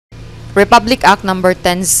Republic Act Number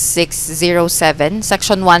 10607,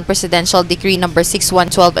 Section 1, Presidential Decree Number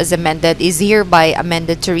 6112 as amended is hereby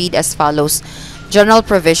amended to read as follows. General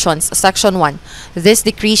Provisions. Section 1. This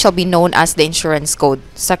decree shall be known as the Insurance Code.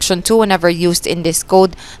 Section 2. Whenever used in this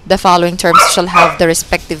code, the following terms shall have the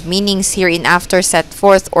respective meanings hereinafter set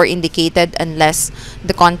forth or indicated unless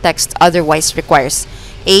the context otherwise requires.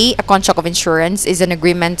 A contract of insurance is an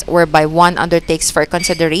agreement whereby one undertakes for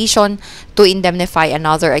consideration to indemnify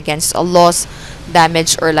another against a loss,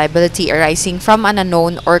 damage, or liability arising from an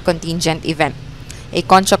unknown or contingent event. A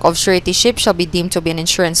contract of suretyship shall be deemed to be an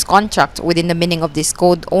insurance contract within the meaning of this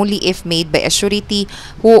code only if made by a surety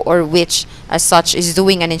who or which, as such, is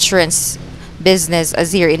doing an insurance business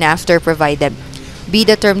as hereinafter provided. B.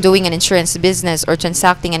 The term doing an insurance business or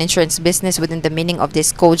transacting an insurance business within the meaning of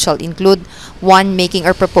this code shall include 1. Making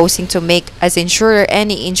or proposing to make as insurer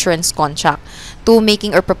any insurance contract. 2.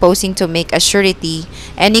 Making or proposing to make as surety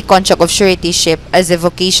any contract of suretyship as a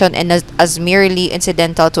vocation and as merely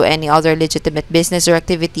incidental to any other legitimate business or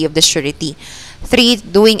activity of the surety. 3.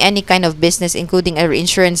 Doing any kind of business including a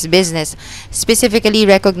insurance business specifically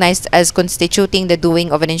recognized as constituting the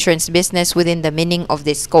doing of an insurance business within the meaning of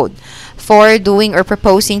this code. 4. Doing or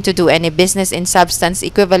proposing to do any business in substance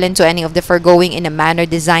equivalent to any of the foregoing in a manner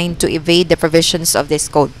designed to evade the provisions of this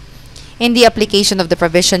code. In the application of the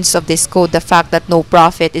provisions of this code, the fact that no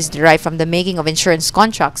profit is derived from the making of insurance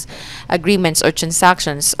contracts, agreements, or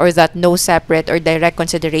transactions, or that no separate or direct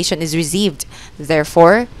consideration is received,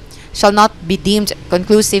 therefore, shall not be deemed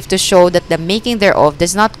conclusive to show that the making thereof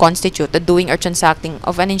does not constitute the doing or transacting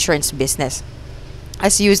of an insurance business.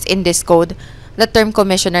 As used in this code, the term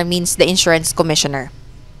commissioner means the insurance commissioner.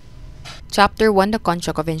 Chapter 1, the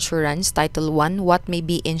Contract of Insurance. Title 1, What may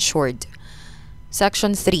be insured.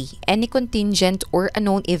 Section 3. Any contingent or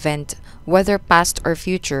unknown event, whether past or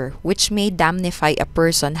future, which may damnify a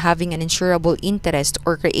person having an insurable interest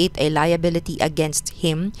or create a liability against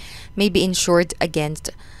him, may be insured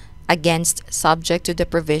against subject to the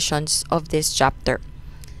provisions of this chapter.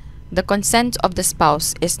 The consent of the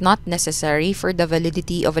spouse is not necessary for the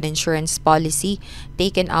validity of an insurance policy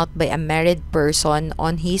taken out by a married person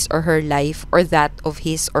on his or her life or that of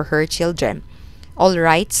his or her children. All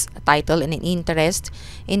rights, title, and an interest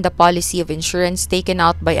in the policy of insurance taken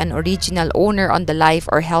out by an original owner on the life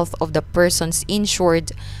or health of the persons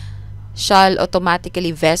insured shall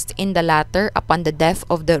automatically vest in the latter upon the death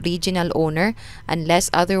of the original owner unless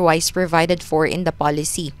otherwise provided for in the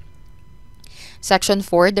policy. Section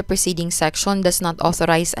 4. The preceding section does not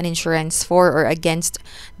authorize an insurance for or against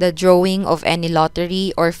the drawing of any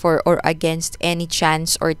lottery or for or against any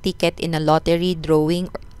chance or ticket in a lottery drawing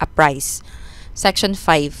a prize. Section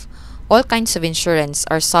 5. All kinds of insurance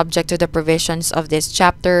are subject to the provisions of this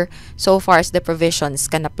chapter so far as the provisions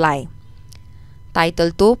can apply. Title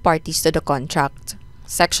 2. Parties to the contract.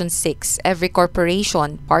 Section 6. Every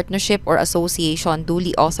corporation, partnership, or association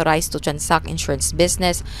duly authorized to transact insurance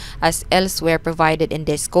business as elsewhere provided in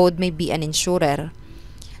this code may be an insurer.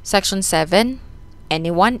 Section 7.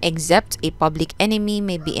 Anyone except a public enemy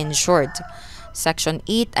may be insured. Section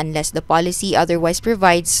 8. Unless the policy otherwise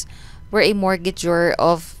provides, where a mortgagor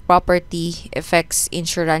of property effects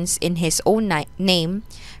insurance in his own name,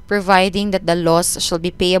 providing that the loss shall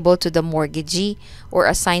be payable to the mortgagee, or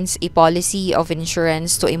assigns a policy of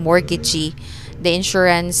insurance to a mortgagee, the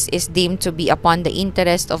insurance is deemed to be upon the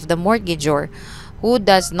interest of the mortgagor, who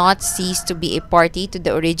does not cease to be a party to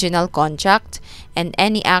the original contract, and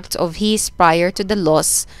any act of his prior to the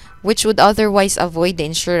loss, which would otherwise avoid the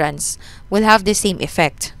insurance, will have the same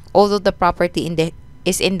effect, although the property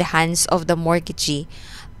is in the hands of the mortgagee.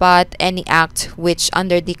 But any act which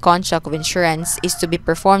under the contract of insurance is to be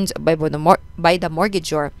performed by the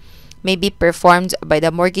mortgagor may be performed by the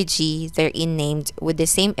mortgagee therein named with the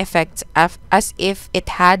same effect as if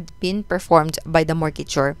it had been performed by the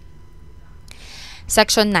mortgagor.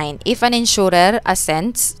 Section 9. If an insurer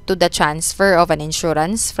assents to the transfer of an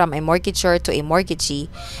insurance from a mortgagor to a mortgagee,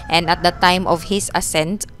 and at the time of his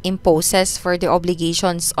assent imposes further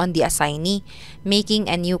obligations on the assignee, making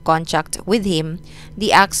a new contract with him,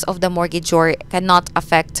 the acts of the mortgagor cannot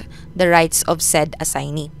affect the rights of said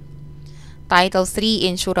assignee. Title 3.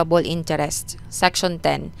 Insurable interest. Section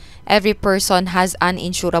 10. Every person has an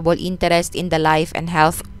insurable interest in the life and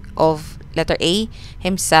health of letter A,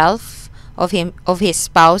 himself, of his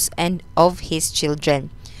spouse, and of his children.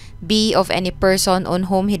 B. Of any person on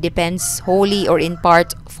whom he depends wholly or in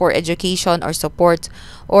part for education or support,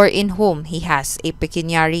 or in whom he has a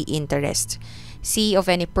pecuniary interest. C. Of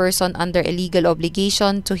any person under a legal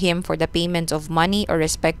obligation to him for the payment of money or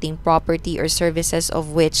respecting property or services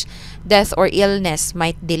of which death or illness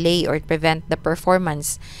might delay or prevent the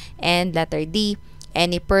performance. And letter D.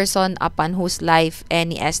 Any person upon whose life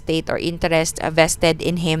any estate or interest vested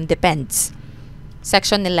in him depends.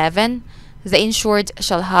 Section 11. The insured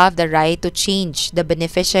shall have the right to change the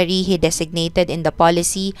beneficiary he designated in the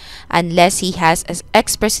policy unless he has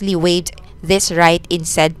expressly waived this right in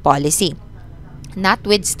said policy.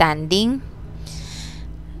 Notwithstanding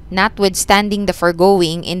the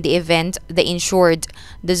foregoing, in the event the insured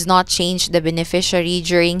does not change the beneficiary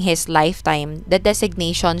during his lifetime, the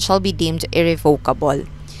designation shall be deemed irrevocable.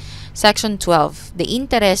 Section 12. The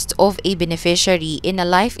interest of a beneficiary in a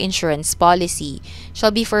life insurance policy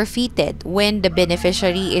shall be forfeited when the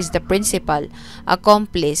beneficiary is the principal,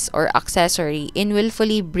 accomplice, or accessory in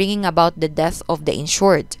willfully bringing about the death of the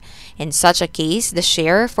insured. In such a case, the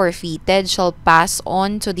share forfeited shall pass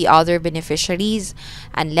on to the other beneficiaries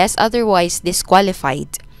unless otherwise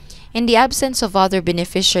disqualified. In the absence of other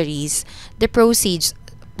beneficiaries, the proceeds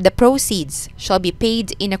shall be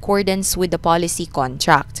paid in accordance with the policy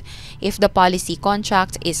contract. If the policy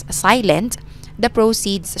contract is silent, the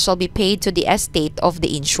proceeds shall be paid to the estate of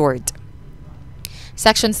the insured.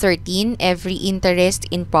 Section 13. Every interest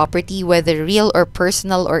in property, whether real or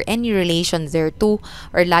personal or any relation thereto,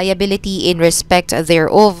 or liability in respect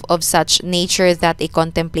thereof of such nature that a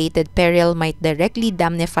contemplated peril might directly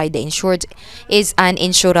damnify the insured, is an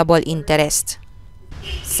insurable interest.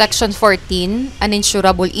 Section 14. An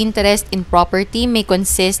insurable interest in property may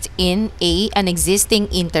consist in A. An existing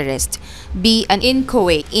interest, B. An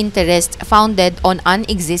inchoate interest founded on an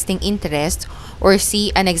existing interest, or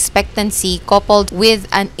C. An expectancy coupled with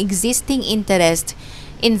an existing interest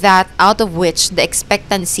in that out of which the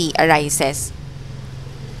expectancy arises.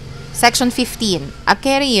 Section 15. A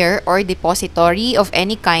carrier or depository of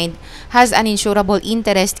any kind has an insurable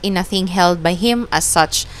interest in a thing held by him as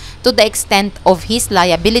such to the extent of his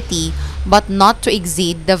liability, but not to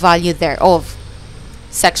exceed the value thereof.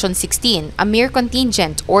 Section 16. A mere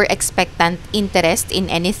contingent or expectant interest in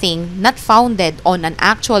anything not founded on an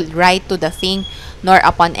actual right to the thing nor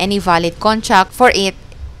upon any valid contract for it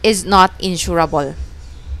is not insurable.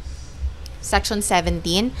 Section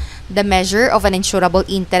 17. The measure of an insurable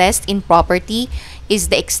interest in property is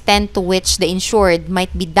the extent to which the insured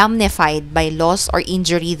might be damnified by loss or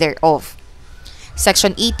injury thereof.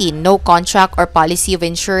 Section 18. No contract or policy of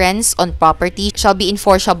insurance on property shall be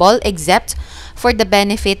enforceable except for the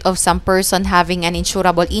benefit of some person having an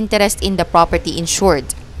insurable interest in the property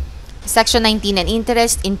insured. Section 19. An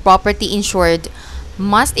interest in property insured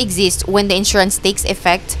must exist when the insurance takes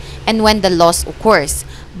effect and when the loss occurs,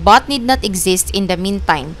 but need not exist in the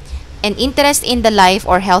meantime. An interest in the life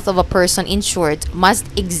or health of a person insured must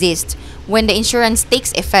exist when the insurance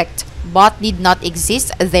takes effect, but need not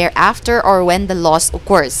exist thereafter or when the loss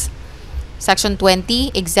occurs. Section 20.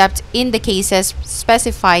 Except in the cases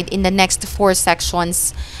specified in the next four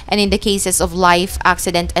sections and in the cases of life,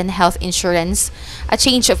 accident, and health insurance, a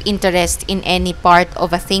change of interest in any part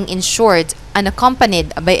of a thing insured,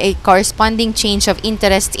 unaccompanied by a corresponding change of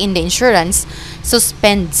interest in the insurance,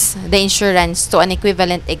 suspends the insurance to an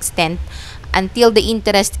equivalent extent until the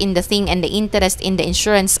interest in the thing and the interest in the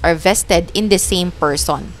insurance are vested in the same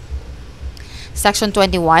person. Section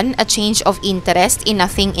 21. A change of interest in a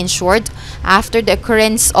thing insured after the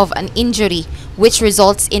occurrence of an injury which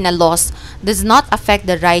results in a loss does not affect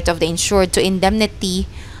the right of the insured to indemnity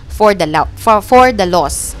for the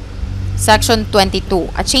loss. Section 22.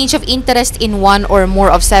 A change of interest in one or more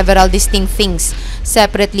of several distinct things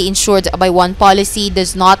separately insured by one policy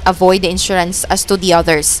does not avoid the insurance as to the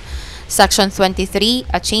others. Section 23.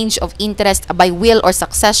 A change of interest by will or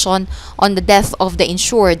succession on the death of the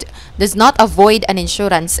insured does not avoid an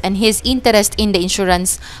insurance, and his interest in the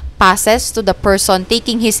insurance passes to the person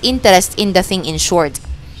taking his interest in the thing insured.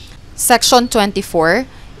 Section 24.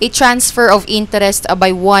 A transfer of interest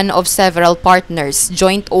by one of several partners,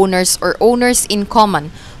 joint owners, or owners in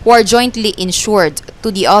common who are jointly insured to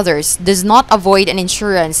the others does not avoid an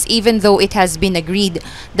insurance even though it has been agreed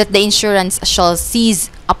that the insurance shall cease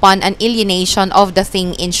upon an alienation of the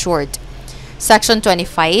thing insured. Section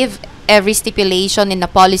 25. Every stipulation in a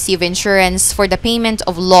policy of insurance for the payment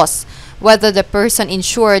of loss, whether the person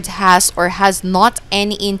insured has or has not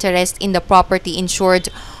any interest in the property insured,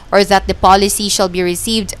 or that the policy shall be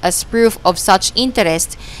received as proof of such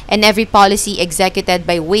interest, and every policy executed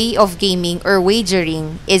by way of gaming or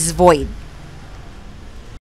wagering is void.